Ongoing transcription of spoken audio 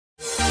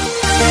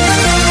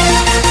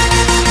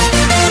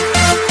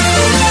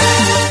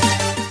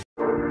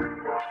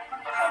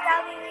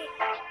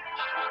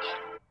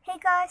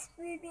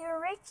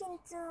switch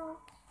into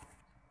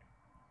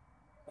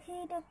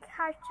the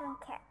cartoon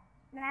cat.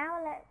 Now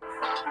let's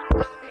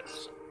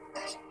switch.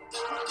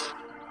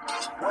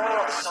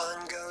 Well, the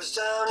sun goes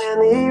down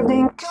and the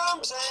evening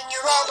comes and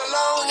you're all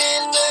alone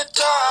in the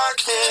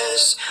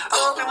darkness.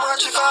 Hoping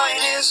what you find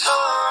is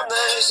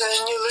harmless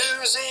and you're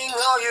losing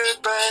all your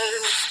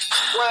breath.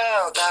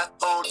 Well, that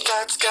old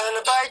cat's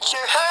gonna bite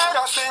your head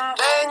off and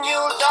then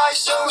you'll die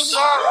so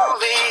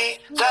slowly.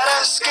 That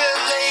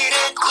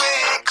escalated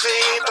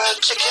quickly,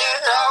 but you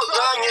can't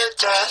outrun your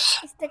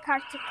death. It's the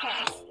cartoon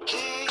cat.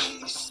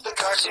 He's the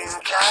cartoon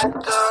cat,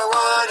 the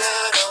one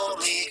and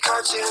only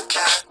cartoon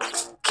cat.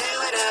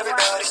 Killing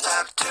everybody,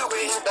 stop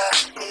doing that.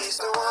 He's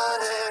the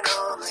one and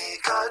only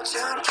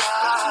cartoon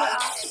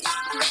cat.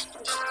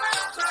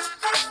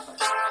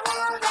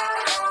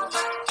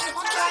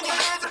 Can you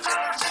hear the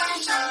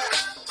danger?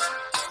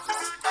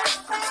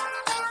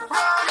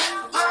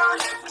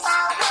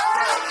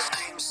 He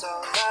screams so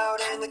loud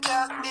and the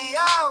cat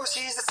meows.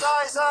 He's the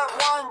size of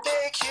one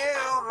big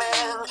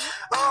human.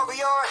 Over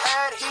your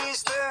head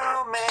he's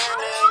looming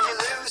and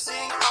you're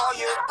losing all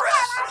your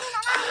breath.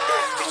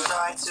 If you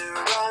try to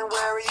run,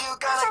 where are you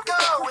gonna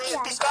go?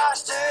 If he's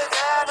faster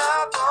than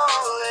a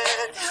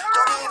bullet,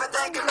 don't even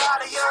think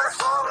about it, you're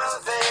full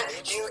of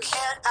it. You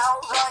can't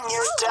outrun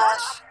your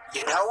death.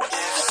 You know,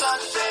 if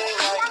something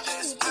like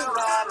this blew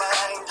my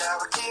mind, I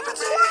would keep it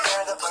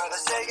together for the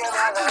sake of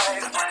my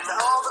life. When the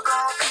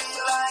overgrown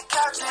feline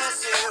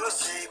catches you,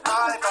 say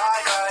bye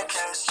bye bye,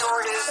 cause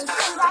you're his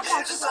food.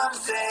 If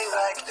something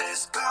like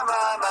this blew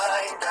my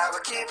mind, I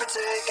would keep it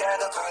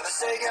together for the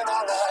sake of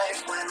my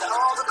life. When the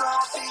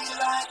overgrown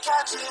feline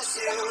catches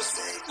you,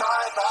 say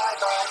bye bye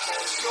bye,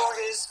 cause you're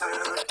his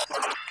food.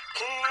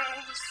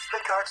 He's the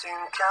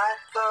cartoon cat,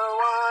 the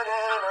one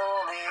and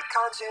only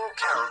cartoon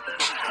cat.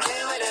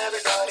 Killing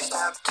everybody,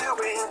 stop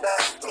doing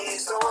that.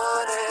 He's the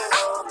one and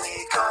only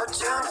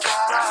cartoon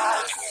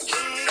cat.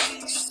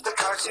 He's the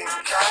cartoon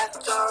cat,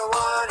 the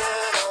one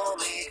and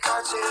only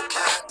cartoon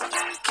cat.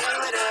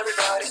 Killing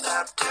everybody,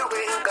 stop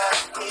doing that.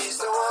 He's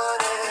the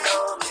one and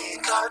only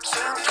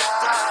cartoon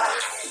cat.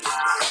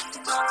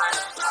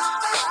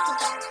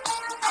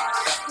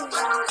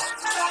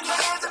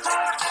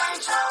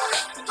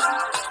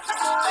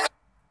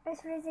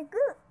 It's really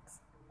good.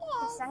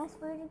 The song is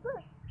really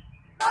good.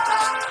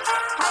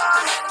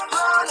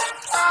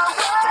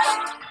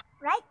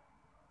 Right?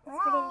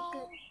 It's really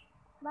good.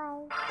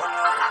 Bye.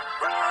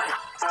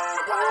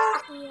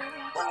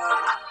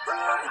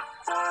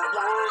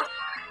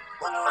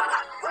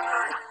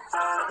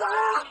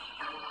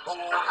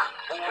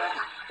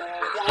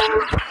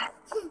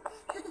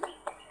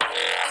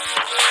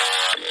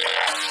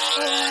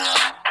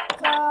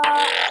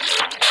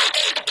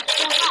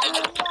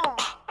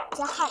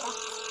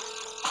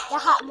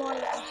 Jahat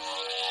mula.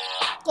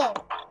 Okay.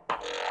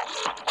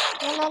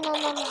 No.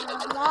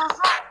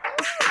 Jahat.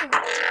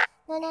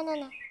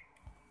 No.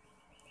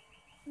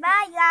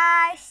 Bye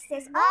guys.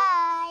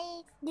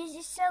 Bye. This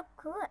is so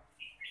cool.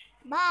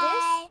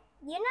 Bye.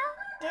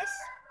 This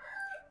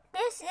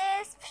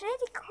is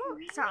pretty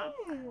cool song.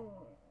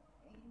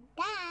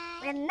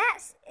 Bye. The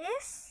next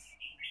is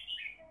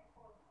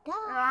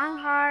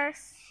Long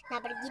Horse. Nah,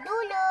 pergi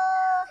dulu.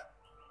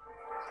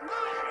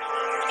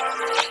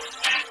 Bye.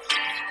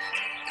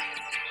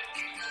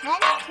 1,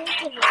 2,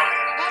 3.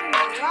 And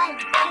 1,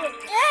 2,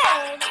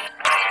 3.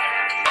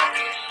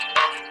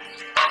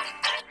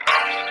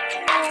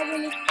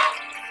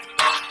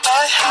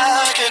 I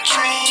had a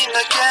dream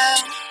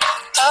again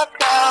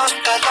about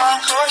that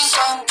long horse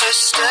on the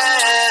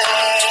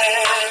stairs.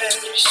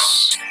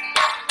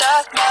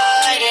 That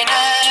night and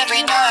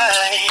every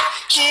night,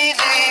 he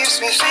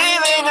leaves me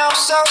feeling oh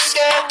so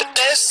scared. But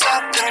there's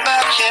something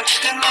about him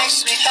that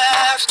makes me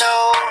have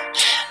no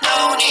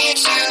need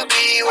to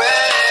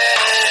beware.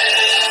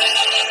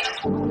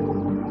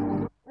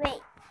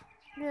 Wait,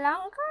 the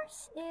long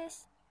horse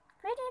is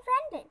pretty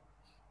friendly.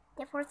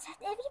 They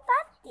protect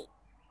everybody.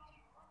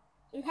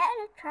 You have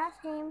to trust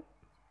him,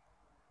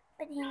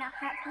 but he's not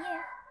happy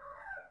here.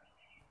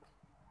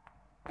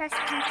 Let's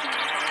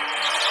continue.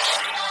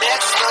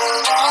 It's the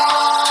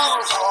long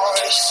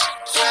horse,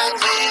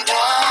 friendly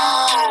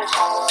long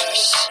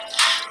horse.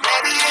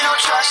 Maybe you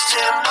don't trust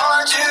him,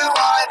 nor do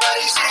I, but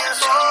he's here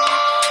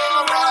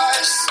for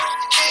us.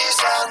 He's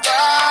on the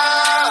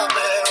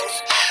move,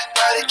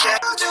 but he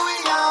can't do we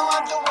know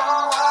on the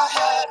wall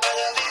ahead. But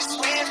at least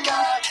we've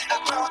got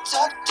a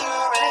protector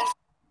and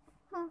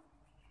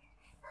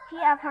He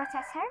a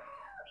protector.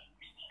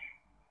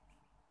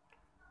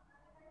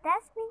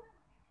 That's me.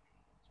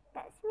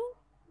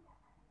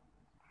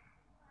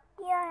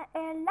 Dia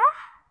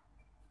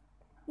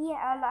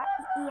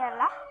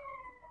ialah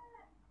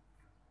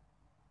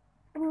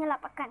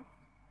penyelamatkan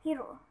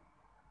hero.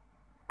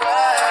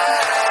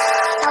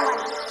 Kawan.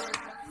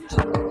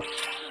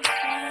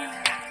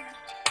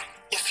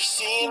 if you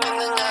see him in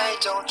the night,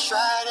 don't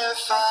try to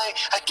fight.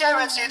 I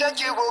guarantee that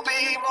you will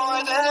be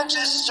more than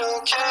just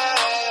okay.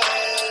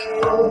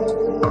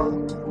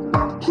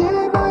 He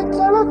might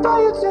terrify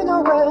you to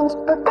no end,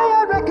 but may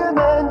I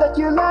recommend that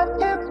you let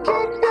him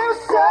keep you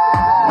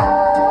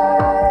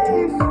safe.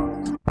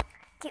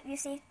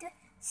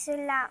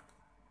 Selamat.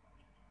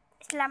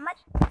 Selamat.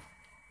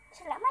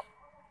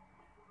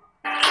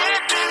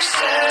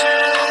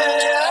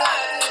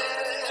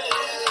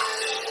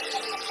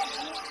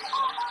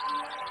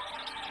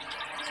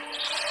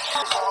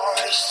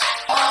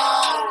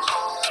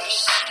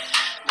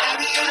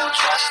 Maybe you don't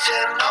trust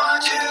him, nor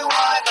do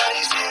I, but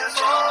he's here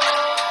for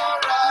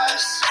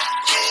us.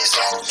 He's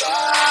on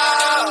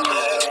the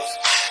move,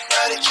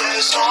 but he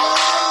cares for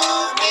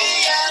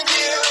me and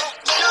you.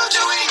 Little do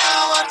we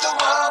know of the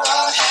war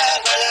ahead,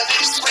 but at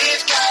least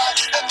we've got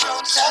a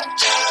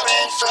protector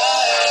and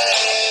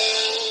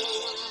friend.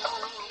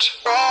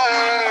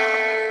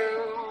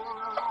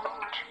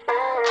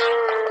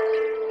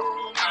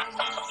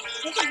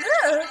 It's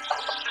good.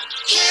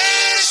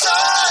 He's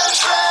our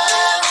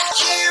friend,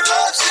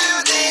 hero to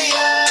the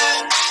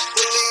end.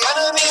 With the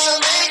enemies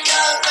will make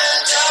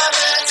diamonds.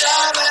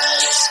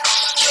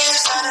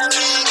 He's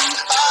honoring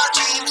our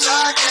dreams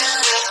again.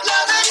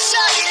 Love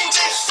exciting,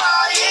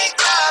 defying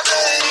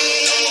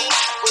gravity.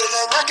 With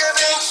a knack of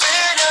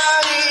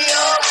infinity,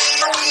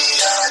 we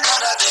are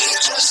gonna be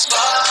just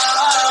fine.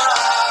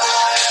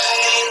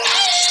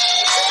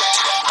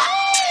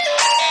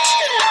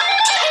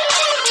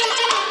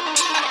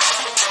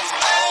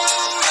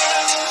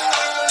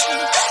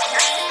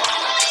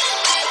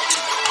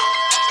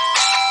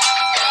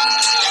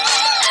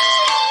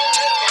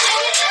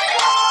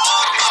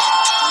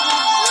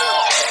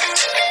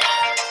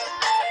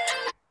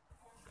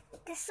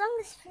 The song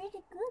is pretty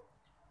good.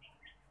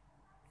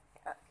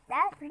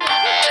 That's pretty good.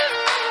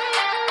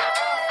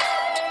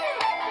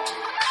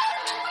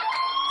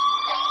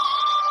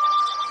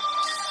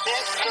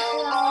 It's the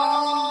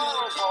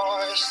long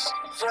horse,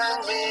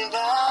 friendly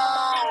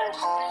long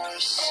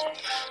horse.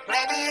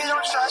 Maybe you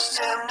don't trust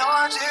him,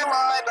 nor do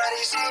I, but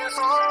he's here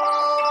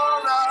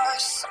for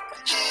us.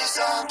 He's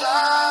on the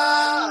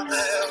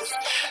move,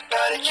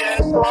 but he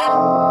cares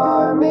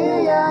for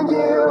me and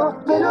you.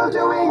 Little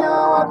do we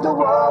know of the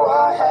war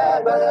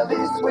ahead, but at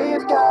least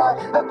we've got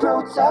a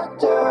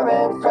protector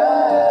and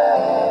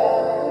friend.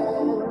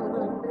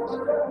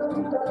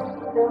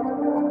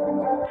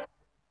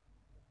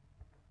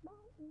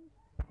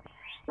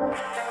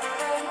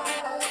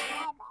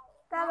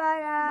 Bye bye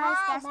guys.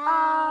 That's Bye-bye.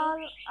 all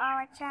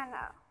our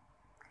channel.